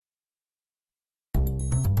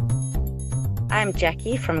I'm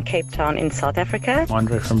Jackie from Cape Town in South Africa.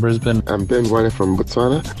 Andre from Brisbane. I'm Ben Winer from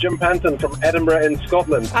Botswana. Jim Panton from Edinburgh in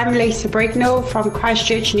Scotland. I'm Lisa Brignall from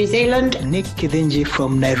Christchurch, New Zealand. Nick Kidinji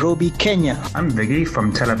from Nairobi, Kenya. I'm Viggy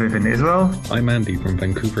from Tel Aviv in Israel. I'm Andy from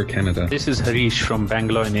Vancouver, Canada. This is Harish from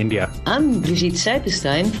Bangalore in India. I'm Brigitte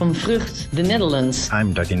Seipenstein from Vrucht, the Netherlands.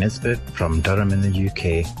 I'm Dougie Nisbet from Durham in the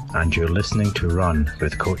UK, and you're listening to Run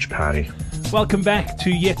with Coach Parry. Welcome back to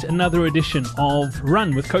yet another edition of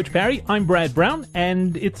Run with Coach Parry. I'm Brad Brown,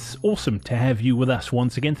 and it's awesome to have you with us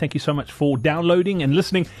once again. Thank you so much for downloading and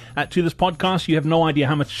listening to this podcast. You have no idea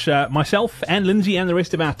how much myself and Lindsay and the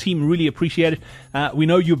rest of our team really appreciate it. We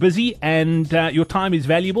know you're busy and your time is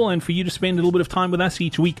valuable, and for you to spend a little bit of time with us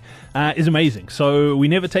each week is amazing. So we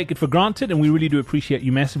never take it for granted, and we really do appreciate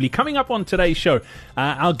you massively. Coming up on today's show,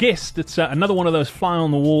 our guest, it's another one of those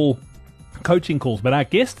fly-on-the-wall coaching calls, but our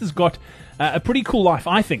guest has got a pretty cool life,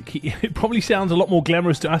 I think. It probably sounds a lot more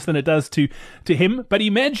glamorous to us than it does to him. But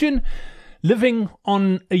imagine living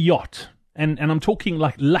on a yacht. And I'm talking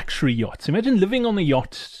like luxury yachts. Imagine living on a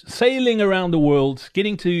yacht, sailing around the world,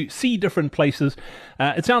 getting to see different places.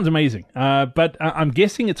 It sounds amazing. But I'm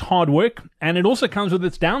guessing it's hard work. And it also comes with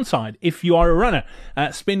its downside. If you are a runner,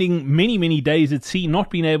 spending many, many days at sea, not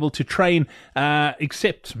being able to train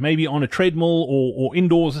except maybe on a treadmill or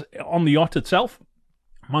indoors on the yacht itself.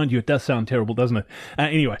 Mind you, it does sound terrible, doesn't it?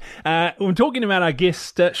 Anyway, we're talking about our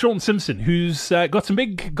guest, Shaun Simpson, who's got some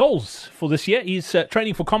big goals for this year. He's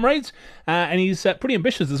training for Comrades, and he's pretty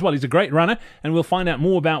ambitious as well. He's a great runner, and we'll find out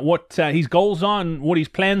more about what his goals are and what his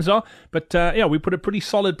plans are. But, we put a pretty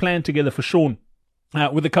solid plan together for Shaun.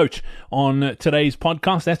 With the coach on today's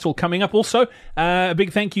podcast. That's all coming up. Also, a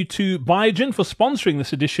big thank you to Biogen for sponsoring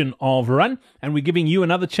this edition of Run, and we're giving you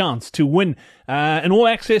another chance to win an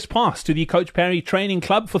all-access pass to the Coach Parry Training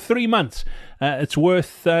Club for 3 months. It's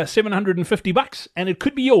worth $750, and it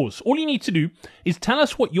could be yours. All you need to do is tell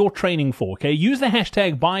us what you're training for. Okay, use the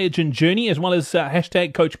hashtag BiogenJourney as well as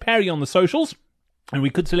hashtag Coach Parry on the socials. And we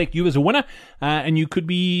could select you as a winner, and you could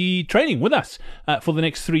be training with us for the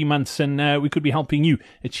next 3 months, and we could be helping you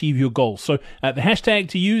achieve your goals. So the hashtag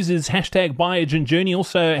to use is hashtag BiogenJourney.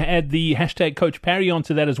 Also add the hashtag Coach Parry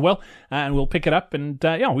onto that as well, and we'll pick it up. And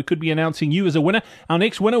we could be announcing you as a winner. Our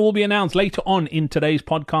next winner will be announced later on in today's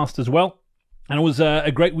podcast as well. And it was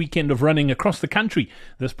a great weekend of running across the country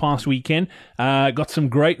this past weekend. Got some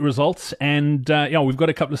great results. And, we've got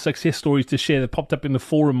a couple of success stories to share that popped up in the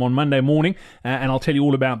forum on Monday morning. And I'll tell you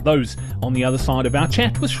all about those on the other side of our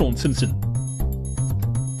chat with Shaun Simpson.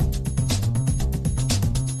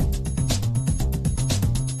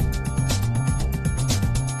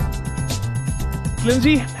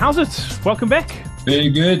 Lindsay, how's it? Welcome back. Very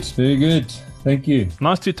good, very good. Thank you.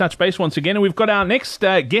 Nice to touch base once again. And we've got our next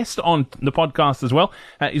guest on the podcast as well.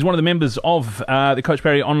 He's one of the members of the Coach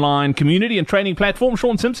Parry online community and training platform,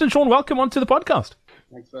 Shaun Simpson. Shaun, welcome onto the podcast.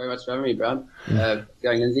 Thanks very much for having me, Brad.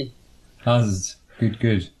 Going, Lindsay? How's it?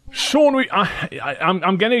 Good. Shaun,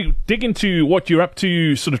 I'm going to dig into what you're up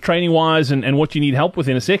to sort of training-wise and what you need help with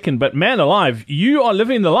in a second. But man alive, you are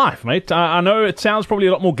living the life, mate. I know it sounds probably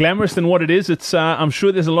a lot more glamorous than what it is. It's I'm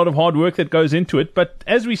sure there's a lot of hard work that goes into it. But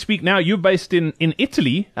as we speak now, you're based in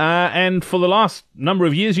Italy, and for the last number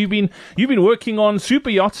of years, you've been working on super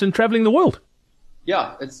yachts and traveling the world.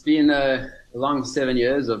 Yeah, it's been a long 7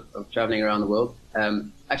 years of traveling around the world.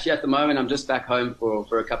 Actually, at the moment, I'm just back home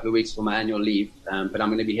for a couple of weeks for my annual leave, but I'm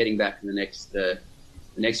going to be heading back in the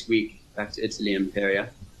next week back to Italy and Imperia.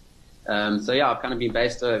 I've kind of been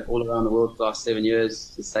based all around the world for the last 7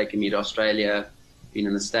 years. It's taken me to Australia, been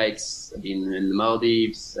in the States, I've been in the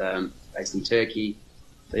Maldives, based in Turkey.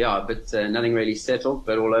 So but nothing really settled,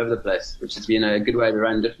 but all over the place, which has been a good way to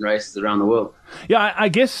run different races around the world. Yeah, I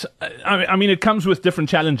guess, I mean, it comes with different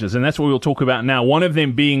challenges, and that's what we'll talk about now. One of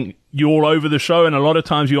them being you're all over the show, and a lot of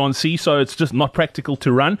times you're on sea, so it's just not practical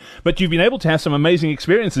to run. But you've been able to have some amazing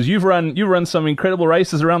experiences. You've run some incredible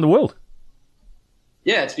races around the world.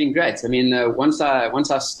 Yeah, it's been great. I mean, once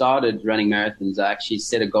I started running marathons, I actually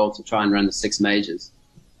set a goal to try and run the 6 majors.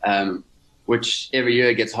 Which every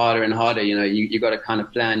year gets harder and harder. You know, you got to kind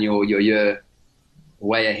of plan your year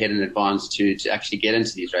way ahead in advance to actually get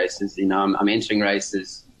into these races. You know, I'm entering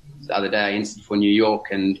races. The other day I entered for New York,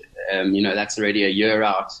 and that's already a year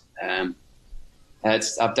out.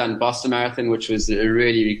 I've done Boston Marathon, which was a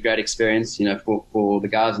really great experience. You know, for the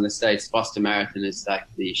guys in the States, Boston Marathon is like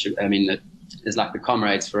it's like the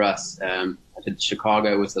Comrades for us. I did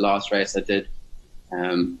Chicago was the last race I did.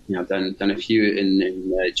 I've done a few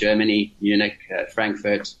in Germany, Munich,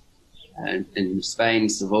 Frankfurt, and in Spain,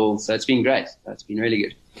 Seville. So it's been great. It's been really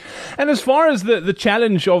good. And as far as the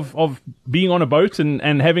challenge of being on a boat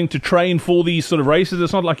and having to train for these sort of races,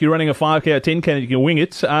 it's not like you're running a 5K or 10K and you can wing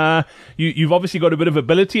it. You've obviously got a bit of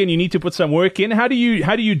ability and you need to put some work in. How do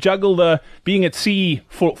you juggle the being at sea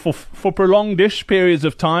for prolonged-ish periods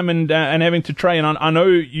of time and having to train? I know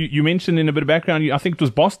you mentioned in a bit of background, I think it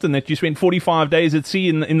was Boston, that you spent 45 days at sea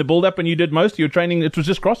in the build-up and you did most of your training. It was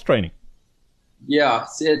just cross-training. Yeah,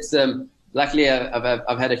 it's luckily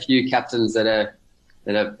I've had a few captains that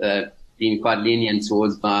have been quite lenient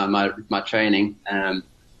towards my training.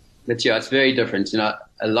 But yeah, it's very different. A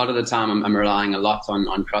lot of the time I'm relying a lot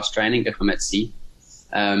on cross training if I'm at sea.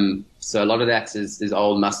 So a lot of that is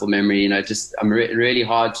old muscle memory. I'm really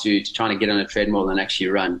hard to trying to get on a treadmill and actually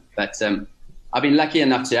run. But I've been lucky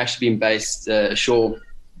enough to actually been based ashore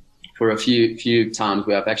for a few times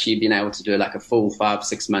where I've actually been able to do like a full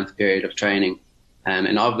 5-6 month period of training.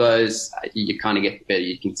 And of those, you kind of get better.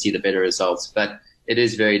 You can see the better results. But it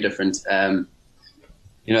is very different.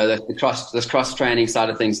 This cross training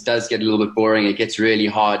side of things does get a little bit boring. It gets really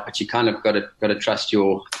hard, but you kind of got to trust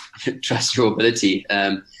your ability.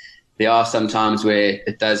 There are some times where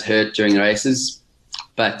it does hurt during races,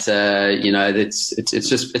 but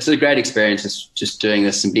it's a great experience. It's just doing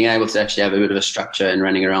this and being able to actually have a bit of a structure and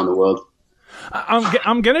running around the world.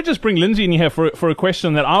 I'm going to just bring Lindsay in here for a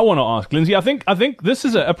question that I want to ask. Lindsay, I think this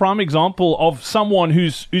is a prime example of someone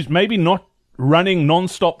who's maybe not running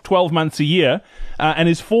non-stop 12 months a year and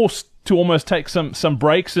is forced to almost take some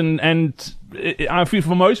breaks and I feel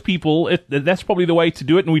for most people that's probably the way to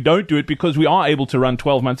do it, and we don't do it because we are able to run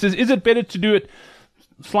 12 months. Is it better to do it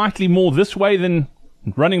slightly more this way than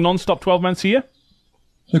running non-stop 12 months a year?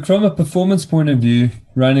 Look, from a performance point of view,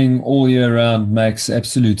 running all year round makes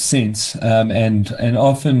absolute sense. And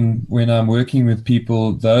often when I'm working with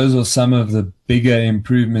people, those are some of the bigger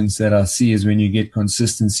improvements that I see is when you get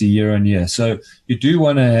consistency year on year. So you do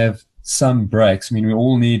want to have some breaks. I mean,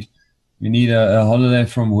 we need a holiday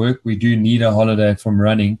from work. We do need a holiday from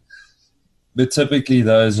running. But typically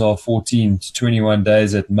those are 14 to 21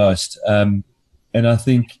 days at most. And I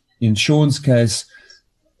think in Sean's case,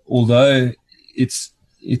 although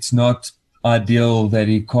it's not ideal that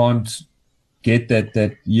he can't get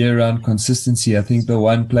that year-round consistency, I think the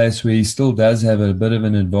one place where he still does have a bit of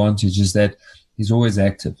an advantage is that he's always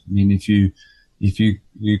active. I mean, if you're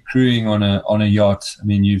crewing on a yacht, I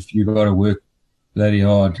mean, you've got to work bloody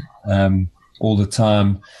hard all the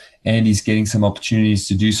time, and he's getting some opportunities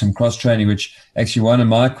to do some cross training. Which actually one of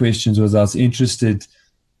my questions was, I was interested,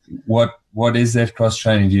 what is that cross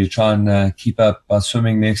training? Do you try and keep up by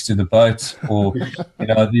swimming next to the boat, or use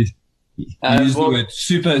the word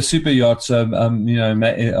super yacht? So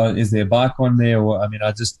is there a bike on there? Or I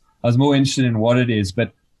was more interested in what it is.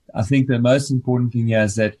 But I think the most important thing here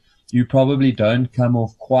is that you probably don't come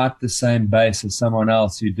off quite the same base as someone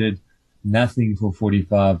else who did nothing for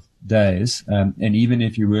 45 days. And even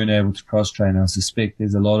if you weren't able to cross train, I suspect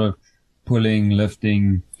there's a lot of pulling,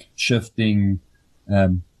 lifting, shifting,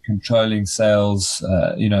 controlling sails.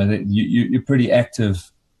 You're pretty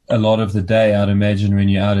active a lot of the day, I'd imagine, when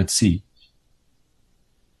you're out at sea.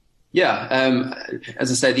 Yeah,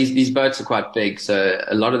 as I say, these boats are quite big. So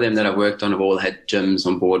a lot of them that I've worked on have all had gyms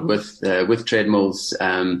on board with treadmills,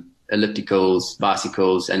 ellipticals,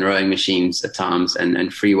 bicycles, and rowing machines at times,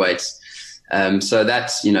 and free weights. So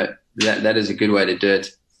that's that is a good way to do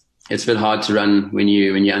it. It's a bit hard to run when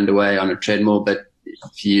you're underway on a treadmill, but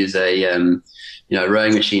if you use a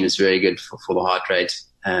rowing machine is very good for the heart rate,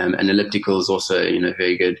 and elliptical is also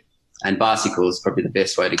very good. And bicycle is probably the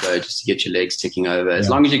best way to go, just to get your legs ticking over. As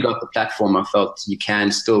long as you got the platform, I felt you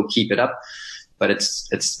can still keep it up, but it's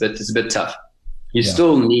a bit tough. You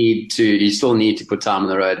still need to put time on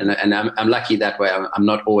the road, and I'm lucky that way. I'm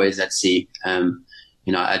not always at sea.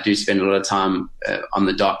 I do spend a lot of time on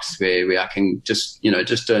the docks where I can just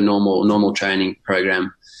do a normal training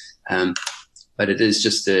program. But it is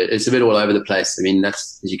it's a bit all over the place. I mean,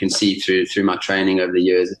 that's, as you can see through my training over the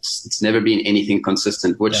years, it's never been anything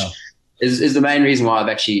consistent, which is the main reason why I've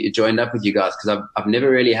actually joined up with you guys, because I've never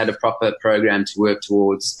really had a proper program to work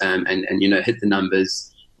towards and hit the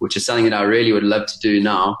numbers, which is something that I really would love to do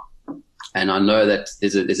now. And I know that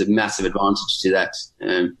there's a massive advantage to that.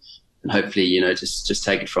 And hopefully, just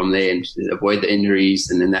take it from there and avoid the injuries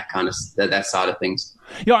and then that kind of that side of things.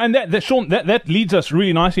 Yeah, and that Sean, that leads us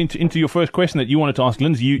really nicely into your first question that you wanted to ask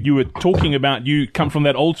Lindsay. You were talking about, you come from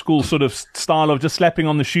that old school sort of style of just slapping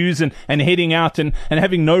on the shoes and heading out and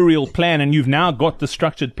having no real plan, and you've now got the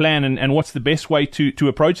structured plan and what's the best way to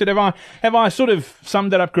approach it. Have I sort of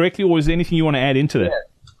summed that up correctly, or is there anything you want to add into that? Yeah.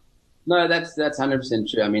 No, that's 100%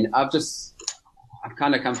 true. I mean, I've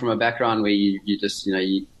kind of come from a background where you just,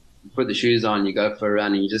 you put the shoes on, you go for a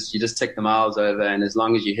run, and you just tick the miles over. And as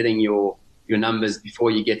long as you're hitting your numbers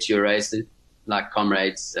before you get to your race, like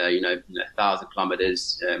Comrades, 1,000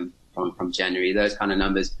 kilometers from January, those kind of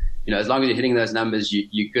numbers, as long as you're hitting those numbers,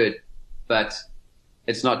 you're good. But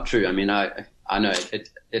it's not true. I mean, I know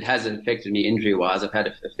it has affected me injury wise. I've had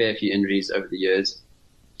a fair few injuries over the years,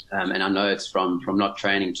 and I know it's from not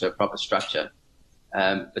training to a proper structure.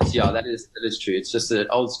 But yeah, that is true. It's just an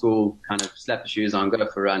old school kind of slap the shoes on, go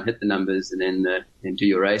for a run, hit the numbers, and then do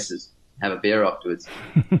your races. Have a beer afterwards.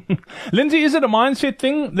 Lindsay, is it a mindset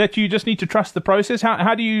thing that you just need to trust the process?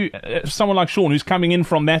 How do you, someone like Sean, who's coming in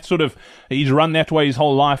from that sort of, he's run that way his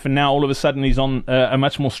whole life, and now all of a sudden he's on a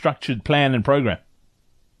much more structured plan and program?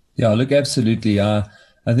 Yeah, look, absolutely. I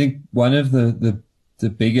think one of the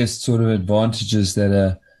biggest sort of advantages that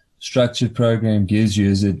a structured program gives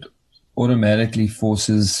you is it automatically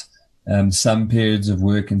forces some periods of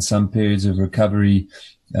work and some periods of recovery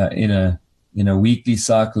in a weekly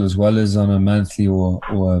cycle as well as on a monthly or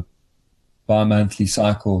a bi-monthly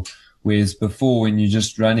cycle. Whereas before, when you're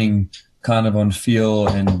just running kind of on feel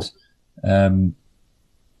and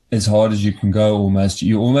as hard as you can go almost,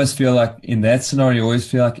 you almost feel like in that scenario, you always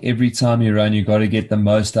feel like every time you run, you got to get the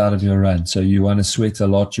most out of your run. So you want to sweat a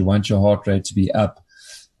lot. You want your heart rate to be up.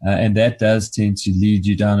 And that does tend to lead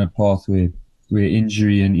you down a path where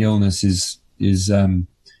injury and illness is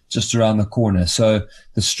just around the corner. So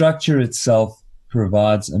the structure itself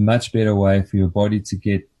provides a much better way for your body to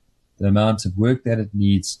get the amount of work that it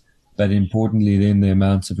needs, but importantly then the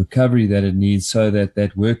amount of recovery that it needs, so that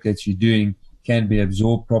that work that you're doing can be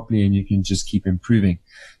absorbed properly and you can just keep improving.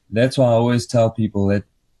 That's why I always tell people that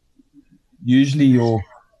usually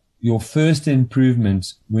your first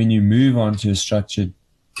improvement when you move on to a structured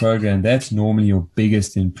program, that's normally your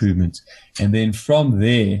biggest improvement. And then from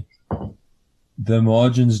there, the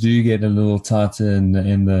margins do get a little tighter and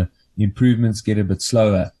the improvements get a bit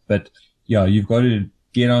slower. But yeah, you've got to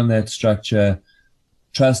get on that structure,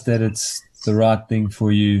 trust that it's the right thing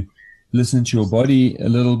for you, listen to your body a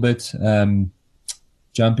little bit,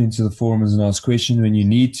 jump into the forums and ask questions when you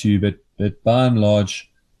need to. But by and large,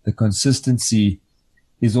 the consistency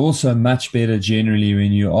is also much better generally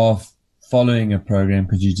when you are following a program,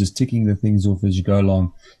 because you're just ticking the things off as you go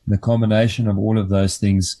along. And the combination of all of those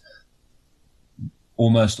things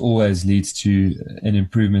almost always leads to an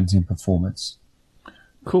improvement in performance.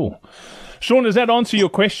 Cool. Sean, does that answer your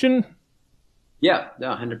question? Yeah,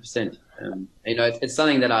 100%. It's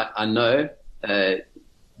something that I know,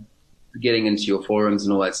 getting into your forums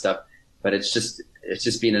and all that stuff, but it's just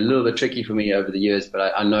been a little bit tricky for me over the years.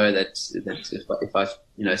 But I know that if I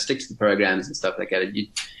stick to the programs and stuff like that,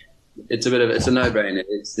 it's a no-brainer.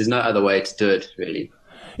 There's no other way to do it, really.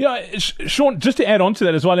 Yeah, Sean, just to add on to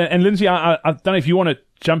that as well, and Lindsay, I don't know if you want to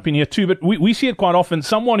jump in here too, but we see it quite often.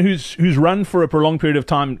 Someone who's run for a prolonged period of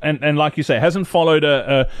time and like you say, hasn't followed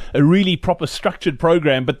a really proper structured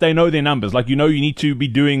program, but they know their numbers. Like, you need to be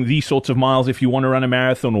doing these sorts of miles if you want to run a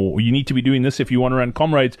marathon, or you need to be doing this if you want to run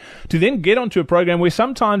Comrades, to then get onto a program where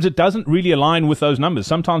sometimes it doesn't really align with those numbers.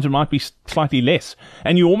 Sometimes it might be slightly less.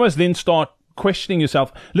 And you almost then start questioning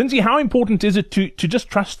yourself. Lindsay, how important is it to just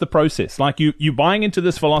trust the process? Like, you buying into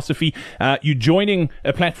this philosophy, you joining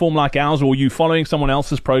a platform like ours, or you following someone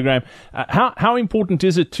else's program. How important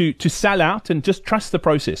is it to sell out and just trust the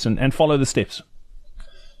process and follow the steps?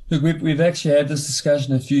 Look, we've actually had this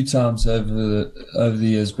discussion a few times over the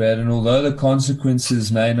years, Brad, and although the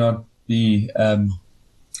consequences may not be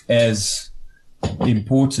as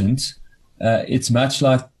important, it's much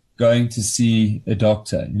like going to see a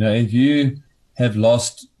doctor. If you have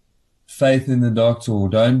lost faith in the doctor or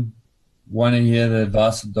don't want to hear the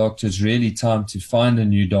advice of the doctor, it's really time to find a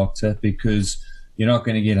new doctor, because you're not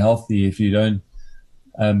going to get healthy if you don't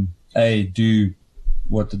do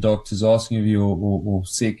what the doctor's asking of you, or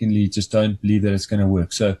secondly, just don't believe that it's going to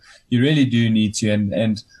work. So you really do need to.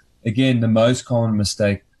 And again, the most common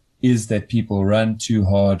mistake is that people run too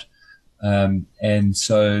hard. And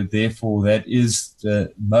so therefore that is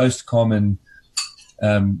the most common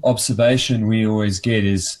observation we always get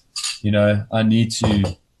is, do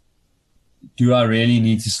I really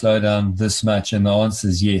need to slow down this much? And the answer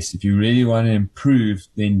is yes. If you really want to improve,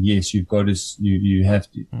 then yes, you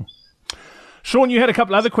have to. Sean, you had a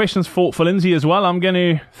couple other questions for Lindsay as well. I'm going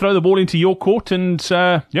to throw the ball into your court, and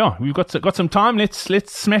we've got some time. Let's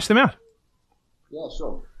smash them out. Yeah,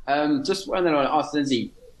 sure. Just one that I want to ask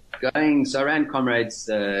Lindsay. So I ran Comrades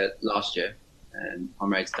last year, and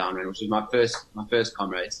Comrades Downwind, which was my first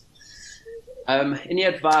Comrades. Any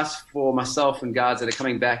advice for myself and guys that are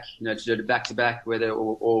coming back, to do it back to back, whether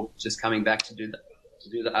or just coming back to do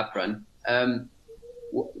the up run?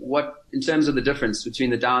 what in terms of the difference between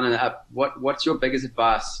the down and the up, what's your biggest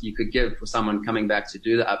advice you could give for someone coming back to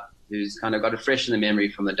do the up who's kind of got it fresh in the memory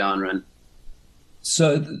from the down run?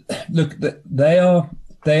 So, look, they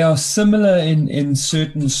are similar in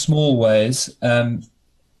certain small ways,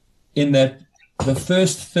 in that the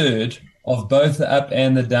first third of both the up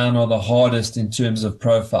and the down are the hardest in terms of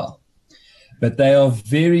profile. But they are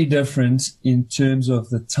very different in terms of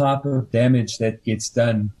the type of damage that gets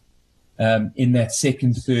done in that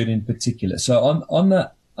second third in particular. So on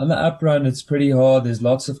the up run, it's pretty hard. There's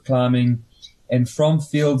lots of climbing, and from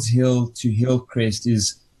Fields Hill to Hillcrest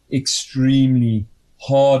is extremely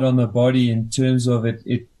hard on the body in terms of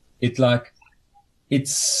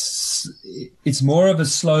it's more of a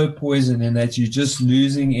slow poison in that you're just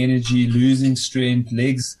losing energy, losing strength,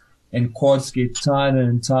 legs and quads get tighter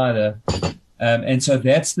and tighter. And so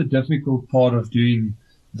that's the difficult part of doing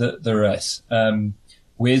the race.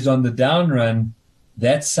 Whereas on the down run,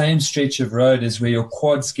 that same stretch of road is where your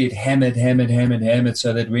quads get hammered,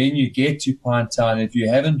 so that when you get to Pine Town, if you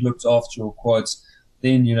haven't looked after your quads,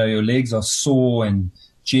 then, your legs are sore and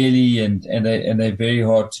jelly and they're very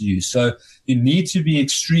hard to use. So you need to be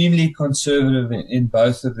extremely conservative in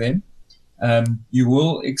both of them. You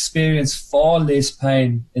will experience far less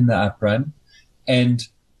pain in the up run. And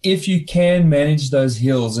if you can manage those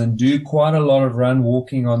hills and do quite a lot of run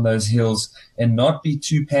walking on those hills and not be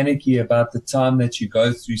too panicky about the time that you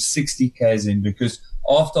go through 60 Ks in, because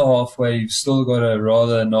after halfway, you've still got a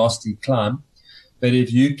rather nasty climb. But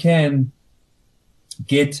if you can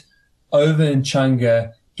get over in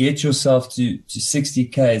Chunga, get yourself to 60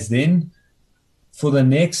 Ks, then for the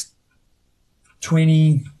next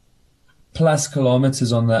 20 plus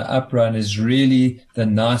kilometers on the up run is really the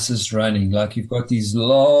nicest running. Like, you've got these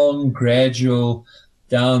long, gradual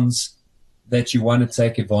downs that you want to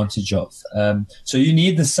take advantage of. So you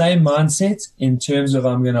need the same mindset in terms of,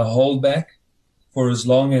 I'm going to hold back for as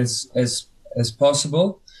long as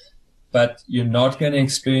possible, but you're not going to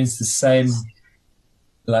experience the same,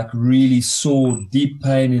 like, really sore, deep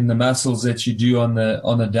pain in the muscles that you do on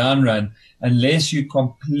the down run, unless you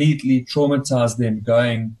completely traumatize them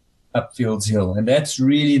going up Fields Hill. And that's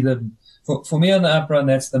really for me on the up run,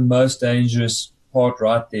 that's the most dangerous part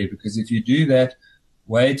right there, because if you do that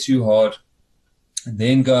way too hard and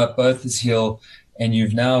then go up Botha's Hill and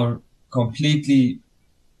you've now completely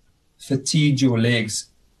fatigued your legs,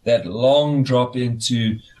 that long drop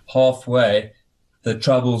into halfway, the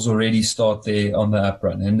troubles already start there on the up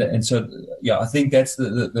run. And so, yeah, I think that's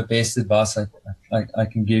the best advice I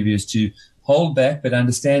can give you, is to hold back, but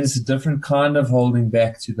understand it's a different kind of holding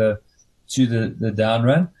back to the down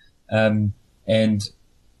run. And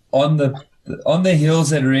on the hills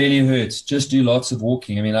that really hurt, just do lots of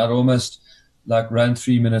walking. I mean, I'd almost like run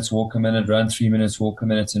 3 minutes, walk a minute, run 3 minutes, walk a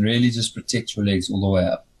minute, and really just protect your legs all the way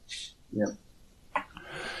up. Yeah.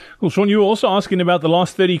 Well, Sean, you were also asking about the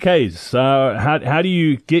last 30 Ks. How do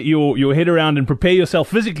you get your head around and prepare yourself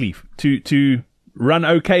physically to run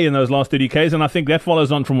okay in those last 30 Ks? And I think that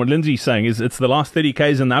follows on from what Lindsay's saying, is it's the last 30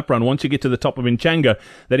 Ks in the up run, once you get to the top of Nchanga,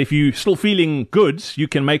 that if you're still feeling good, you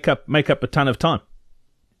can make up a ton of time.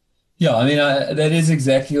 Yeah, I mean, that is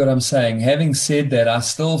exactly what I'm saying. Having said that, I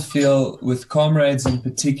still feel with comrades in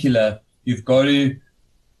particular, you've got to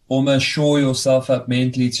almost shore yourself up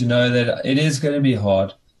mentally to know that it is going to be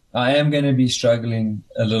hard. I am going to be struggling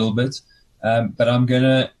a little bit, but I'm going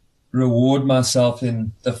to reward myself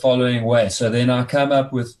in the following way. So then I come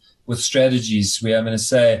up with strategies where I'm going to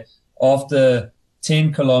say, after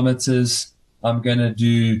 10 kilometers, I'm going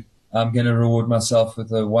to reward myself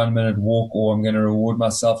with a 1 minute walk, or I'm going to reward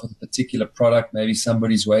myself with a particular product. Maybe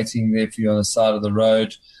somebody's waiting there for you on the side of the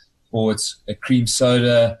road, or it's a cream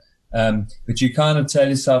soda. But you kind of tell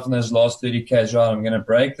yourself in those last 30 Ks, right, I'm going to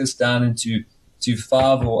break this down into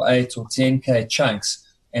 5 or 8 or 10K chunks.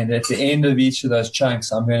 And at the end of each of those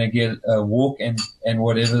chunks, I'm going to get a walk and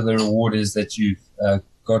whatever the reward is that you've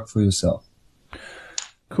got for yourself.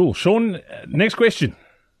 Cool. Sean, next question.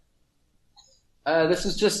 This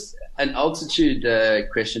is just an altitude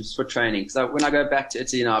question, just for training. Because when I go back to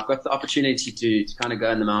Italy now, I've got the opportunity to kind of go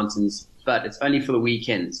in the mountains, but it's only for the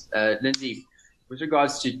weekends. Lindsay, with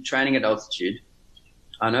regards to training at altitude,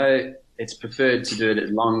 I know it's preferred to do it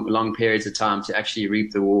at long periods of time to actually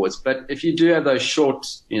reap the rewards. But if you do have those short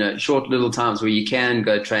little times where you can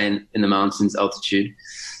go train in the mountains altitude,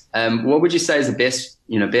 what would you say is the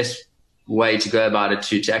best way to go about it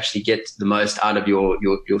to actually get the most out of your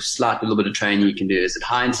slight little bit of training you can do? Is it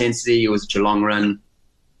high intensity, or is it your long run?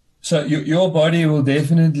 So your body will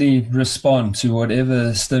definitely respond to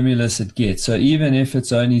whatever stimulus it gets. So even if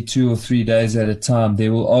it's only 2 or 3 days at a time,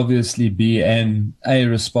 there will obviously be a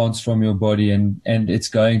response from your body, and it's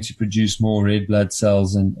going to produce more red blood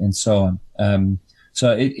cells and so on.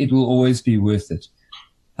 So it will always be worth it.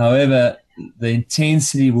 However, the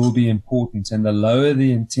intensity will be important, and the lower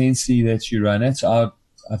the intensity that you run at, I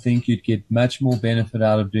think you'd get much more benefit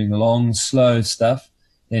out of doing long, slow stuff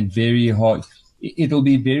than very hard. It'll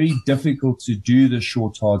be very difficult to do the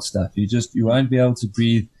short, hard stuff. You won't be able to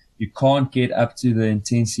breathe. You can't get up to the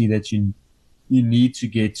intensity that you need to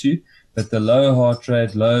get to. But the low heart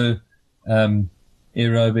rate, low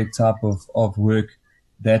aerobic type of work,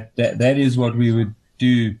 that is what we would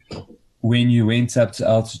do when you went up to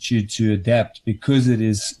altitude to adapt, because it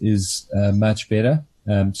is much better.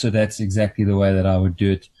 So that's exactly the way that I would do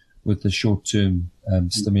it with the short-term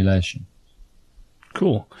stimulation.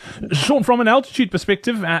 Cool. Sean, from an altitude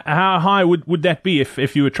perspective, how high would that be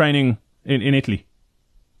if you were training in Italy?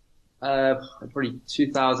 Probably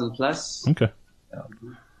 2,000 plus. Okay.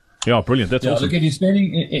 Yeah, brilliant. That's awesome. Look, if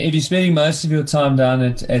you're spending most of your time down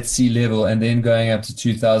at sea level and then going up to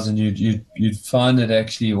 2,000, you'd find it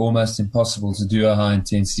actually almost impossible to do a high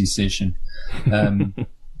intensity session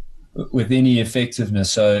with any effectiveness.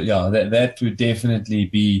 So yeah, that would definitely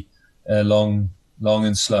be long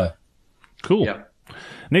and slow. Cool. Yeah.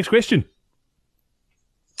 Next question.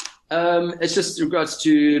 It's just in regards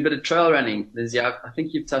to a bit of trail running. I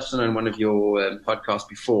think you've touched on it in one of your podcasts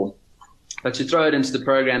before, but to throw it into the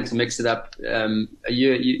program to mix it up.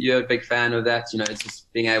 You're a big fan of that. It's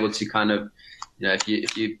just being able to kind of,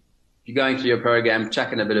 if you're going through your program,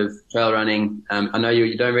 chuck in a bit of trail running. I know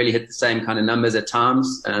you don't really hit the same kind of numbers at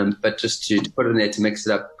times, but just to put it in there to mix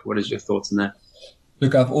it up. What is your thoughts on that?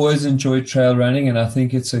 Look, I've always enjoyed trail running, and I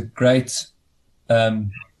think it's a great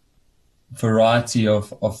variety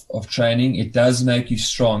of training. It does make you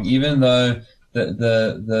strong, even though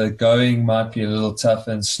the going might be a little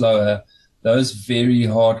tougher and slower. Those very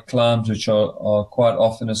hard climbs, which are quite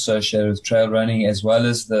often associated with trail running, as well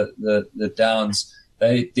as the downs,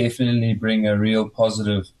 they definitely bring a real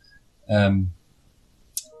positive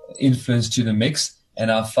influence to the mix.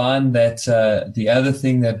 And I find that the other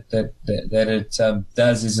thing that it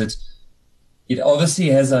does is it obviously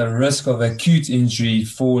has a risk of acute injury,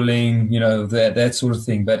 falling, that sort of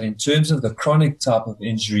thing. But in terms of the chronic type of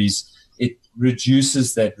injuries, it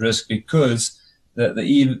reduces that risk because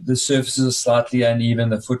the surfaces are slightly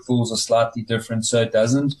uneven, the footfalls are slightly different, so it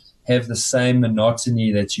doesn't have the same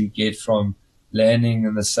monotony that you get from landing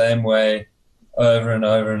in the same way over and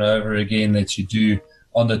over and over again that you do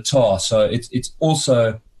on the tar. So it's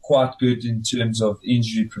also quite good in terms of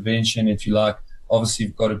injury prevention, if you like. Obviously,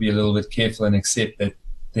 you've got to be a little bit careful and accept that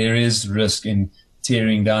there is risk in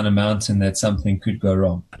tearing down a mountain, that something could go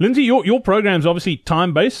wrong. Lindsay, your program's obviously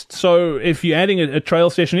time-based, so if you're adding a trail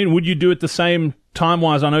session in, would you do it the same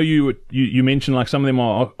time-wise? I know you mentioned like some of them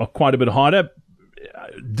are quite a bit harder.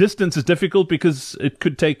 Distance is difficult because it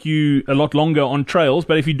could take you a lot longer on trails,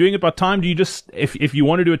 but if you're doing it by time, do you just, if you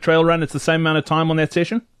want to do a trail run, it's the same amount of time on that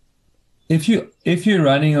session? If you're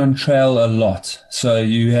running on trail a lot, so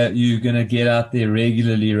you're going to get out there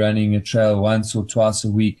regularly running a trail once or twice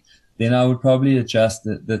a week, then I would probably adjust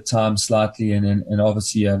the time slightly, and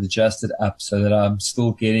obviously I've adjusted up so that I'm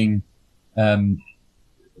still getting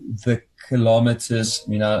the kilometers.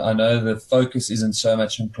 I know the focus isn't so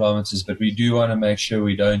much on kilometers, but we do want to make sure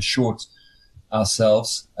we don't short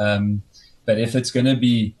ourselves. But if it's going to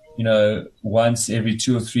be once every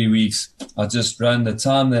 2 or 3 weeks, I'll just run the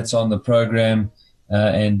time that's on the program,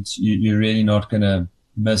 and you're really not going to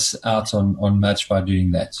miss out on much by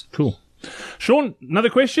doing that. Cool. Sean, another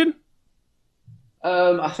question?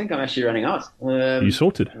 I think I'm actually running out. You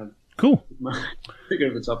sorted. Cool. Figure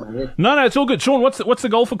at the top of my head. No, it's all good. Sean, what's the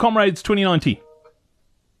goal for Comrades 2019?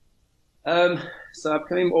 So I'm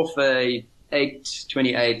coming off a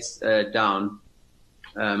 8:28 down.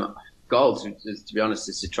 Goal, to be honest,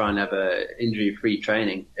 is to try and have a injury-free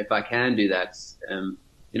training. If I can do that,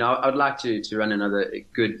 I'd like to run another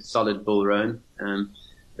good, solid bull run.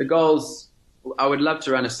 The goals, I would love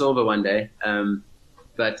to run a silver one day,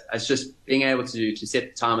 but it's just being able to set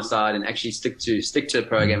the time aside and actually stick to a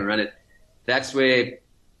program and run it. That's where,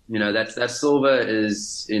 that silver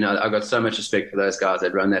is, I've got so much respect for those guys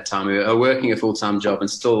that run that time, who are working a full-time job and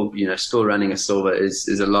still running a silver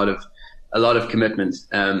is a lot of commitment.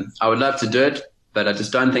 I would love to do it, but I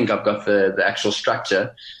just don't think I've got the actual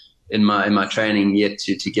structure in my training yet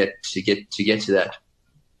to get to that.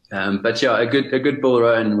 But yeah, a good bull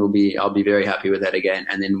run I'll be very happy with that again,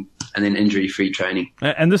 and then injury free training.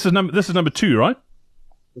 And this is number 2, right?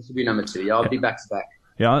 This will be number 2. Yeah, I'll be back to back.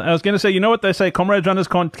 Yeah, I was going to say, you know what they say, comrades runners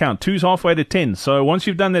can't count. 2's halfway to 10. So once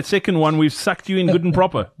you've done that second one, we've sucked you in good and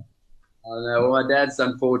proper. Oh, no. Well, my dad's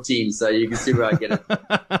done 14, so you can see where I get it.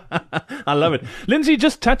 I love it. Lindsay,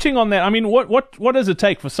 just touching on that, I mean, what does it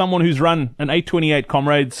take for someone who's run an 8:28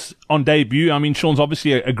 Comrades on debut? I mean, Sean's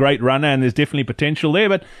obviously a great runner, and there's definitely potential there,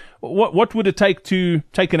 but what would it take to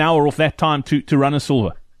take an hour off that time to run a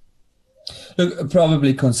silver? Look,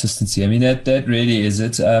 probably consistency. I mean, that really is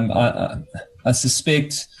it. I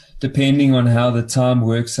suspect, depending on how the time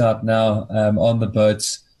works out now on the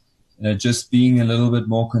boats, just being a little bit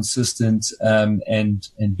more consistent and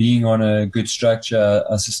being on a good structure,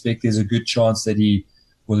 I suspect there's a good chance that he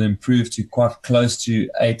will improve to quite close to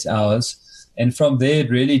 8 hours. And from there,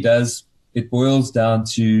 it boils down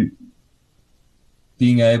to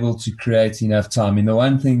being able to create enough time. I mean, the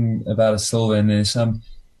one thing about a silver, and there's some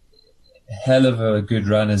hell of a good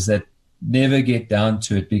runners that never get down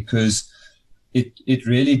to it, because it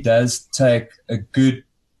really does take a good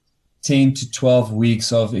 10 to 12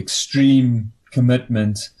 weeks of extreme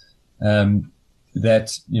commitment,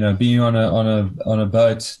 that, being on a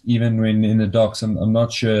boat, even when in the docks, I'm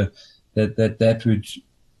not sure that would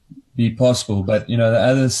be possible. But, the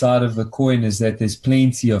other side of the coin is that there's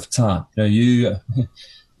plenty of time.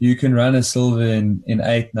 You can run a silver in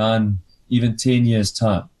 8, 9, even 10 years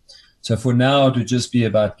time. So for now, it would just be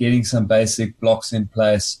about getting some basic blocks in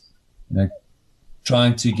place,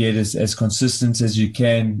 trying to get as consistent as you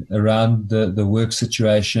can around the work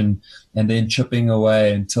situation, and then chipping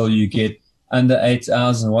away until you get under 8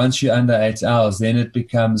 hours. And once you're under 8 hours, then it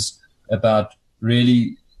becomes about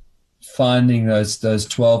really finding those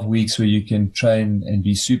 12 weeks where you can train and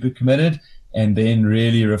be super committed, and then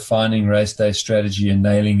really refining race day strategy and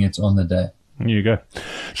nailing it on the day. There you go.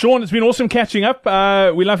 Sean, it's been awesome catching up.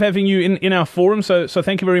 We love having you in our forum, so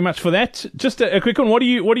thank you very much for that. Just a quick one, what do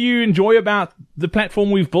you enjoy about the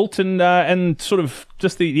platform we've built, and sort of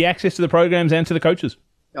just the access to the programs and to the coaches?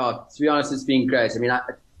 Oh, to be honest, it's been great. I mean,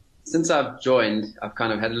 since I've joined, I've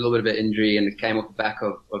kind of had a little bit of injury, and it came off the back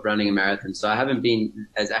of running a marathon, so I haven't been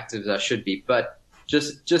as active as I should be. But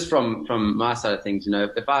just from my side of things,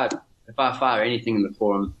 if I fire anything in the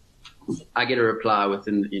forum, I get a reply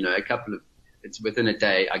within it's within a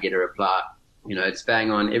day. I get a reply. It's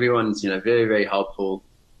bang on. Everyone's very, very helpful.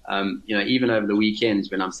 Even over the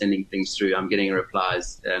weekends when I'm sending things through, I'm getting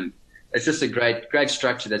replies. It's just a great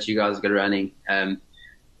structure that you guys got running.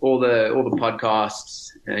 All the podcasts.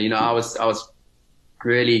 I was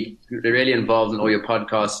really, really involved in all your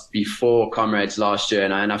podcasts before Comrades last year,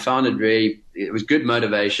 and I found it was good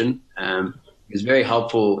motivation. It was very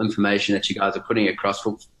helpful information that you guys are putting across,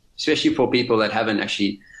 especially for people that haven't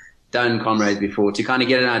actually done Comrades before, to kind of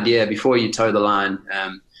get an idea before you toe the line.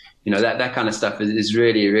 That kind of stuff is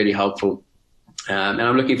really, really helpful. And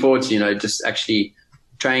I'm looking forward to, just actually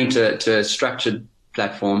trying to a structured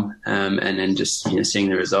platform, and then just, seeing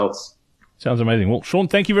the results. Sounds amazing. Well, Sean,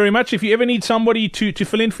 thank you very much. If you ever need somebody to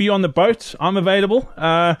fill in for you on the boat, I'm available.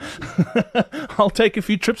 I'll take a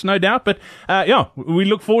few trips, no doubt. But we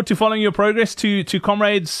look forward to following your progress to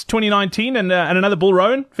Comrades 2019 and another Bull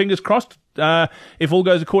Rowan. Fingers crossed, if all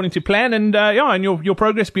goes according to plan, and your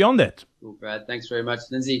progress beyond that. Cool, Brad. Thanks very much,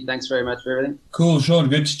 Lindsay. Thanks very much for everything. Cool, Sean.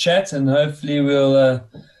 Good to chat, and hopefully we'll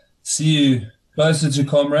see you closer to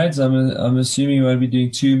Comrades. I'm assuming you won't be doing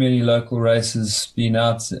too many local races, being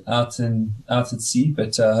out at sea,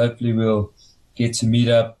 but hopefully we'll get to meet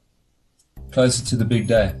up closer to the big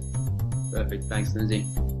day. Perfect. Thanks, Lindsay.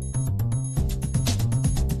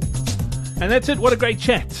 And that's it. What a great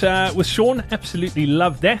chat with Sean. Absolutely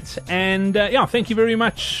loved that. And thank you very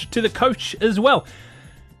much to the coach as well.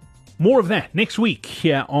 More of that next week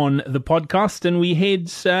here on the podcast, and we head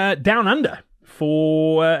down under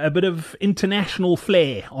for a bit of international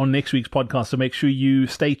flair on next week's podcast, so make sure you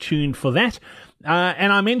stay tuned for that.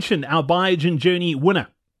 And I mentioned our Biogen Journey winner.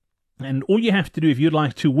 And all you have to do if you'd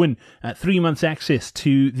like to win 3 months access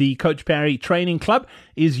to the Coach Parry Training Club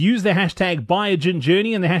is use the hashtag Biogen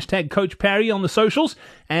Journey and the hashtag Coach Parry on the socials,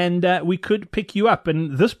 and we could pick you up.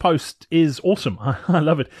 And this post is awesome. I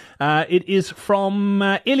love it. It is from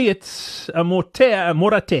Elliot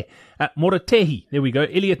Moratehi. There we go.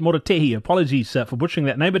 Elliot Moratehi. Apologies for butchering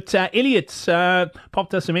that name. But Elliot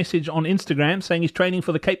popped us a message on Instagram saying he's training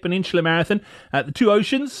for the Cape Peninsula Marathon, the Two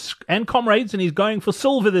Oceans and Comrades, and he's going for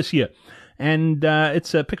silver this year. And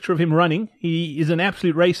it's a picture of him running. He is an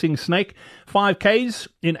absolute racing snake. 5Ks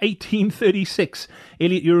in 1836.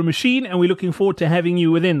 Elliot, you're a machine, and we're looking forward to having you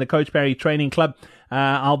within the Coach Parry Training Club.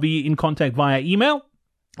 I'll be in contact via email.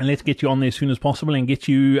 And let's get you on there as soon as possible and get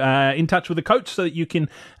you in touch with the coach so that you can,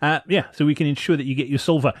 so we can ensure that you get your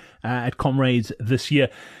silver at Comrades this year.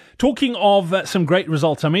 Talking of some great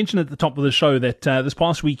results, I mentioned at the top of the show that this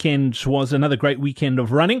past weekend was another great weekend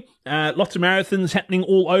of running. Lots of marathons happening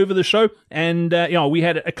all over the show. And, we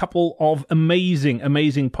had a couple of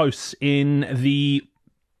amazing posts in the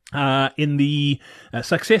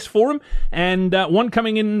Success Forum, and one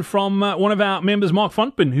coming in from one of our members, Mark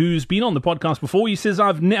Fontbin, who's been on the podcast before. He says,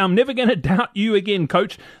 I'm never going to doubt you again,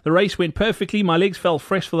 coach. The race went perfectly. My legs felt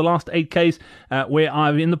fresh for the last 8Ks, where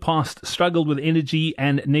I've in the past struggled with energy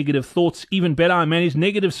and negative thoughts. Even better, I managed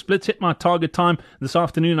negative splits, hit my target time this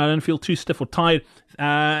afternoon. I don't feel too stiff or tired,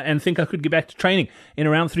 and think I could get back to training in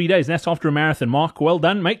around 3 days. That's after a marathon. Mark, well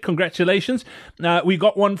done, mate. Congratulations. We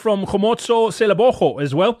got one from Khomotso Selabogo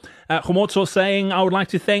as well. Khomotso saying, I would like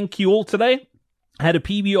to thank you all today. I had a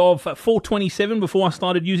PB of 4:27 before I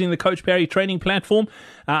started using the Coach Parry training platform.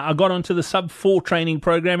 I got onto the sub 4 training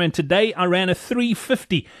program, and today I ran a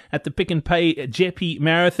 3:50 at the Pick and Pay Jeppe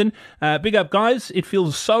Marathon. Big up, guys. It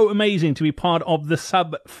feels so amazing to be part of the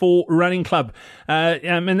sub 4 running club.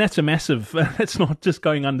 And that's a massive, that's not just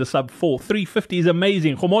going under sub 4. 3:50 is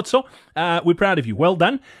amazing. Khomotso, we're proud of you. Well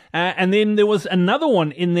done. And then there was another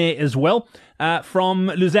one in there as well.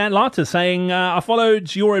 From Luzanne Lata saying, I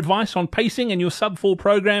followed your advice on pacing and your sub 4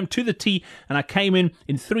 program to the T, and I came in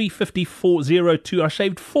 3:54.02. I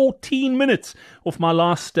shaved 14 minutes off my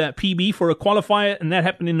last PB for a qualifier, and that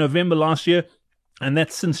happened in November last year. And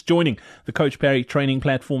that's since joining the Coach Parry training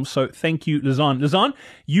platform. So thank you, Luzanne. Luzanne,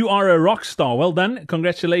 you are a rock star. Well done.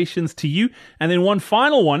 Congratulations to you. And then one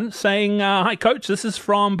final one saying, hi, Coach. This is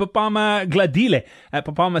from Papama Gladile.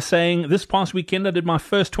 Papama saying, this past weekend I did my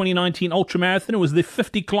first 2019 ultra marathon. It was the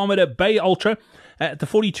 50-kilometer Bay Ultra. At the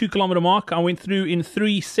 42-kilometer mark, I went through in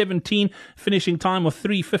 3:17, finishing time of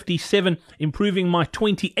 3:57, improving my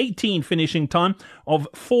 2018 finishing time of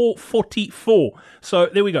 4:44. So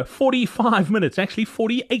there we go, 45 minutes, actually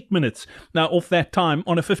 48 minutes now off that time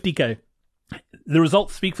on a 50K. The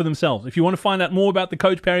results speak for themselves. If you want to find out more about the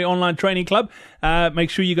Coach Parry Online Training Club, make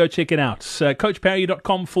sure you go check it out.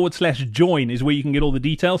 CoachParry.com/join is where you can get all the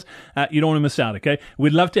details. You don't want to miss out, okay?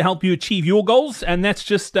 We'd love to help you achieve your goals, and that's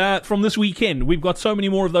just from this weekend. We've got so many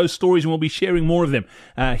more of those stories, and we'll be sharing more of them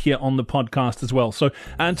here on the podcast as well. So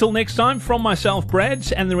until next time, from myself,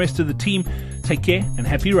 Brad, and the rest of the team, take care and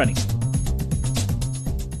happy running.